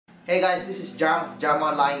Hey guys, this is Jam,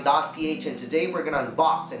 jamonline.ph, and today we're gonna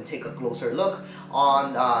unbox and take a closer look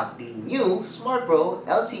on the new Smart Pro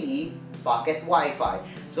LTE Pocket Wi-Fi.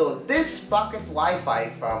 So this pocket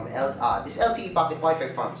Wi-Fi from this LTE pocket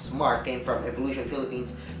Wi-Fi from Smart came from Evoluzn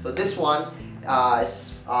Philippines. So this one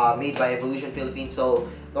is made by Evoluzn Philippines. So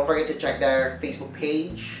don't forget to check their Facebook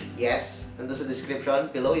page. Yes, nandun sa description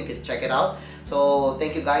below. You can check it out. So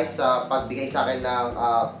thank you guys sa pagbigay sa akin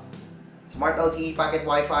ng Smart LTE Pocket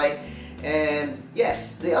Wi-Fi. And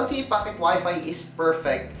yes, the LTE Pocket Wi-Fi is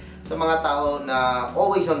perfect sa mga tao na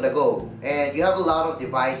always on the go. And you have a lot of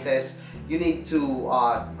devices you need to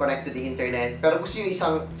connect to the internet. Pero gusto nyo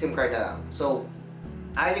isang SIM card na lang. So,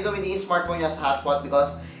 ayaw nyo gamitin yung smartphone nyo sa hotspot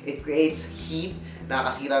because it creates heat.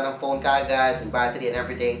 Nakakasira ng phone kaagad, yung battery and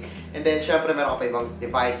everything. And then, syempre, meron ka pa ibang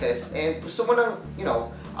devices. And gusto mo ng, you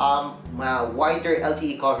know, wider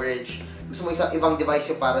LTE coverage. Gusto mo isang ibang device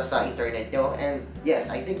yung para sa internet nyo. And yes,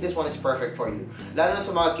 I think this one is perfect for you. Lalo na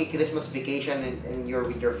sa mga Christmas vacation and you're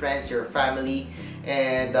with your friends, your family,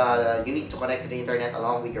 and you need to connect to the internet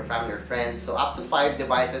along with your family or friends. So up to 5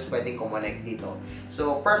 devices pwedeng connect dito.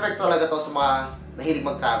 So perfect talaga to sa mga nahilig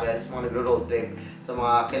mag-travel, sa mga nagro-road trip, sa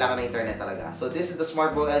mga kailangan ng internet talaga. So this is the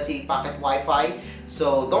Smart Pro LTE Pocket Wi-Fi.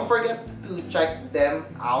 So don't forget to check them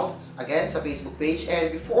out again sa Facebook page.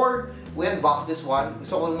 And before we unbox this one,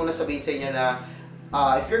 gusto ko muna sabihin sa inyo na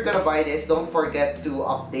if you're gonna buy this, don't forget to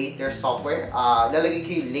update your software. Lalagay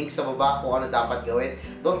ko yung link sa baba kung ano dapat gawin.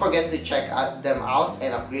 Don't forget to check them out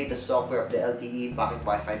and upgrade the software of the LTE Pocket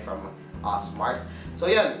Wi-Fi from Smart. So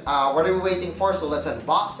yun, what are we waiting for? So let's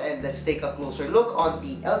unbox and let's take a closer look on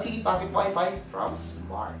the LTE Pocket Wi-Fi from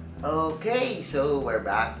Smart. Okay, so we're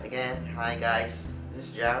back again. Hi guys, this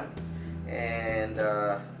is Jam. And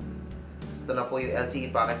ito na po yung LTE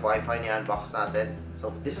Pocket Wi-Fi na unbox natin. So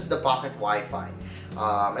this is the Pocket Wi-Fi.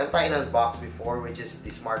 Meron tayo in-unbox before, which is the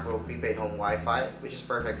Smart Pro Prepaid Home Wi-Fi, which is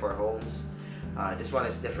perfect for homes. This one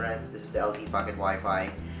is different. This is the LTE Pocket Wi-Fi.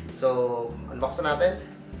 So, unbox na natin.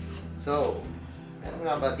 So, meron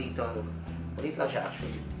nga ba ditong, ulit lang siya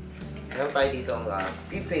actually. Meron tayo ditong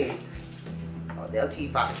prepaid, the LTE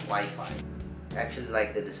Pocket Wi-Fi. I actually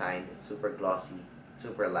like the design. It's super glossy,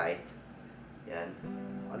 super light. Yan.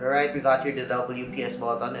 On the right, we got here the WPS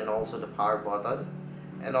button and also the power button.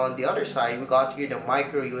 And on the other side, we got here the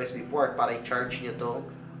micro USB port para i-charge nyo itong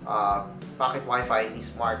Pocket Wi-Fi ni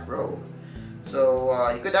Smart Pro. So,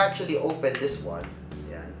 you could actually open this one.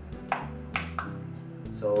 Yan.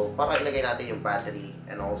 So, para ilagay natin yung battery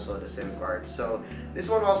and also the SIM card. So, this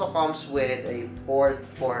one also comes with a port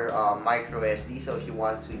for micro SD. So, if you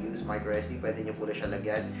want to use micro SD, pwede nyo po na siya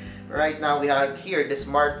lagyan. Right now, we have here the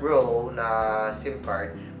Smart Pro na SIM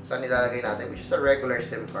card. Saan nilalagay natin, which is a regular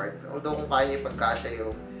SIM card. Although kung kaya niyo pagkasya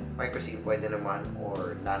yung micro SIM, pwede naman,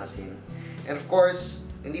 or nano SIM. And of course,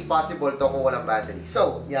 hindi possible to kung walang battery.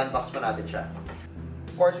 So, i-unbox pa natin siya.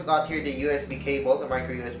 Of course, we got here the USB cable, the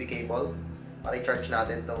micro USB cable, para i-charge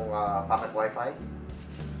natin itong Pocket Wi-Fi.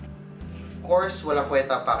 Of course, walang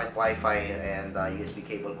kwenta Pocket Wi-Fi and USB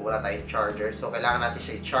cable kung wala tayong charger. So, kailangan natin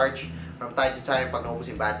siya i-charge from time to time pag naubos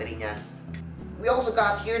yung battery niya. We also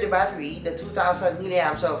got here the battery, the 2000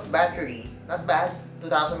 milliamps of battery. Not bad,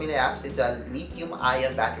 2000 milliamps. It's a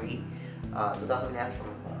lithium-ion battery. 2000 milliamps from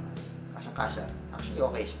kasha. Actually,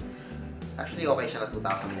 okay siya. Actually, okay siya na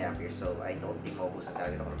 2000 milliamperes. So, I don't think maubusan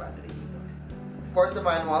talaga ng battery dito. Of course, the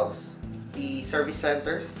manuals, the service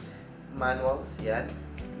centers, manuals, yan.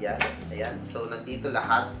 Yan, ayan. So, nandito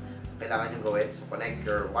lahat kailangan nyo gawin. So, connect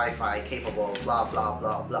your Wi-Fi, capable, blah, blah,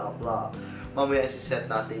 blah, blah, blah. Mamaya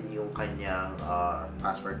isi-set natin yung kanyang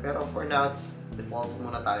password. Pero for now, it's default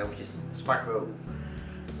muna tayo, which is Smart Pro.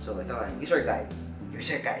 So, ito nga, user guide.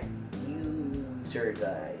 User guide. User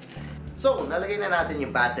guide. So, nalagay na natin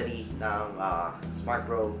yung battery ng Smart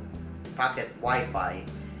Pro Pocket Wi-Fi.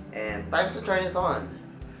 And time to turn it on.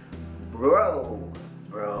 Bro!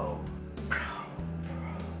 Bro!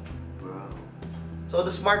 So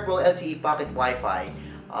the Smart Pro LTE Pocket Wi-Fi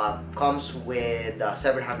comes with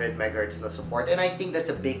 700 MHz na support, and I think that's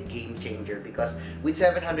a big game changer because with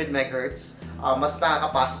 700 MHz, mas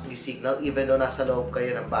nakakapasok yung signal even though nasa loob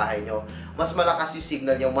kayo ng bahay nyo. Mas malakas yung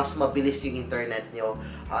signal nyo, mas mabilis yung internet nyo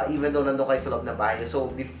even though nandun kayo sa loob ng bahay nyo. So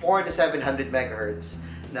before the 700 MHz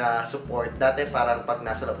na support, dati parang pag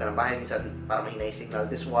nasa loob ka ng bahay, minsan parang mahina yung signal.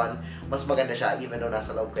 This one, mas maganda siya even though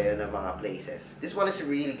nasa loob kayo ng mga places. This one is a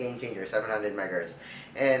real game changer, 700 MHz.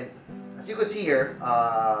 And as you could see here,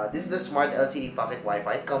 this is the Smart LTE Pocket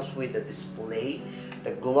Wi-Fi. It comes with the display,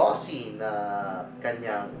 the glossy na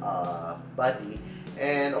kanyang body,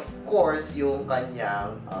 and of course, yung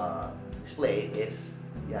kanyang display is,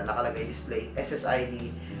 yan, nakalagay display,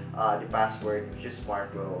 SSID the password, which is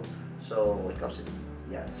Smart Bro. So it comes with,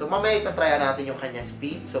 yeah. So mamaya itatryan natin yung kanya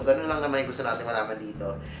speed. So ganun lang naman yung gusto natin malaman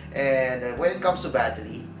dito. And when it comes to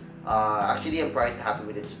battery, actually I'm quite happy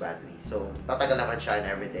with its battery. So tatagal naman siya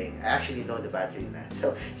and everything. I actually know the battery na.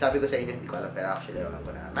 So sabi ko sa inyo, hindi ko alam, pero actually alam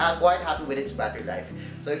ko na. I'm quite happy with its battery life.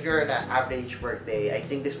 So if you're in an average work day, I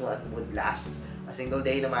think this one would last a single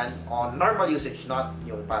day naman on normal usage, not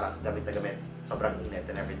yung parang gamit na gamit, sobrang init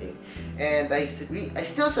and everything. And I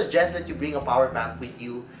still suggest that you bring a power bank with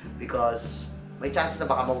you because may chances na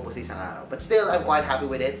baka maubos sa isang araw. But still, I'm quite happy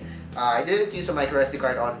with it. I didn't use a micro SD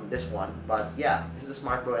card on this one, but yeah, this is the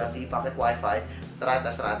Smart Bro LTE Pocket Wi-Fi. Tara,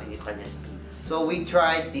 test natin yung kanya speeds. So we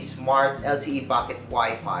tried the Smart LTE Pocket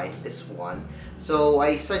Wi-Fi, this one. So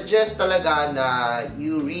I suggest talaga na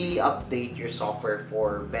you really update your software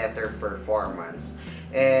for better performance.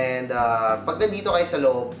 And pag nandito kayo sa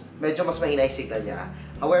loob, medyo mas mahina yung signal niya.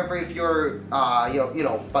 However, if you're, you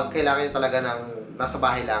know, pag kailangan nyo talaga ng nasa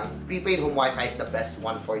bahay lang, prepaid home Wi-Fi is the best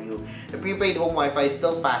one for you. The prepaid home Wi-Fi is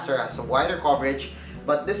still faster, has a wider coverage,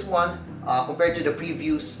 but this one, compared to the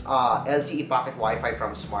previous LTE Pocket Wi-Fi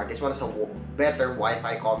from Smart, this one has a better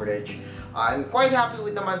Wi-Fi coverage. I'm quite happy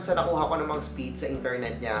with naman sa nakuha ko namang speed sa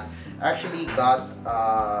internet niya. Actually got,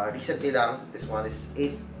 recently lang, this one is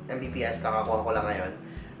 8 Mbps, kakakuha ko lang ngayon.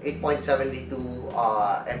 8.72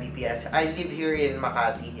 Mbps. I live here in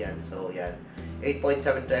Makati yan, so yan.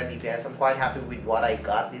 8.72 Mbps. I'm quite happy with what I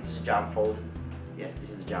got. This is a jump phone. Yes, this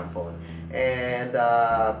is a jump phone. And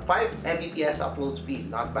 5 Mbps upload speed.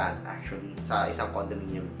 Not bad actually. Sa isang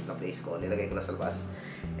condominium na place ko. Nilagay ko na sa labas.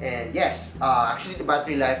 And yes, actually the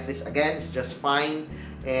battery life is again, it's just fine.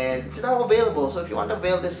 And it's now available. So if you want to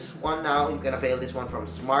avail this one now, you can avail this one from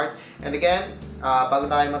Smart. And again, bago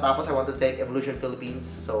tayo matapos, I want to thank Evoluzn Philippines.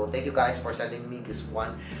 So thank you guys for sending me this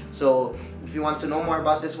one. So if you want to know more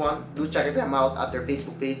about this one, do check them out at their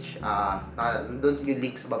Facebook page. Nandun yung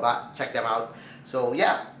link sa baba. Check them out. So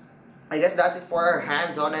yeah, I guess that's it for our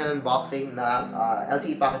hands-on and unboxing na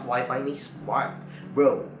LTE Pocket Wi-Fi ni Smart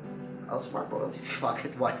Bro. Smart Bro LTE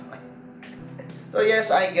Pocket Wi-Fi. So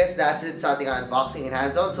yes, I guess that's it sa ating unboxing and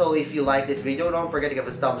hands-on. So if you like this video, don't forget to give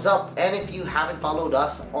us a thumbs up. And if you haven't followed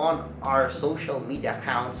us on our social media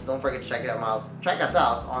accounts, don't forget to check them out. Check us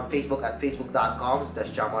out on Facebook at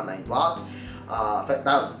facebook.com/jamonlineblog,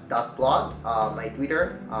 blog, my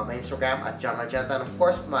Twitter, my Instagram at jamancheta, and of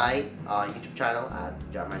course my YouTube channel at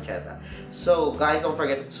jamancheta. So guys, don't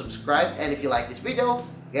forget to subscribe. And if you like this video,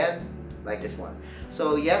 again, like this one.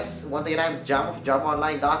 So yes, once again, I'm Jam of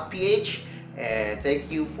jamonline.ph. And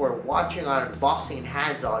thank you for watching our unboxing and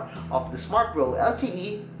hands-on of the Smart Bro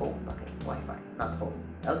LTE Pocket Wi-Fi. Not home.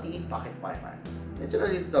 LTE Pocket Wi-Fi. Medyo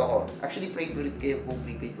nalito ako. Actually, prepaid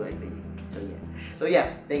Wi-Fi. So yeah. So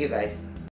yeah, thank you guys.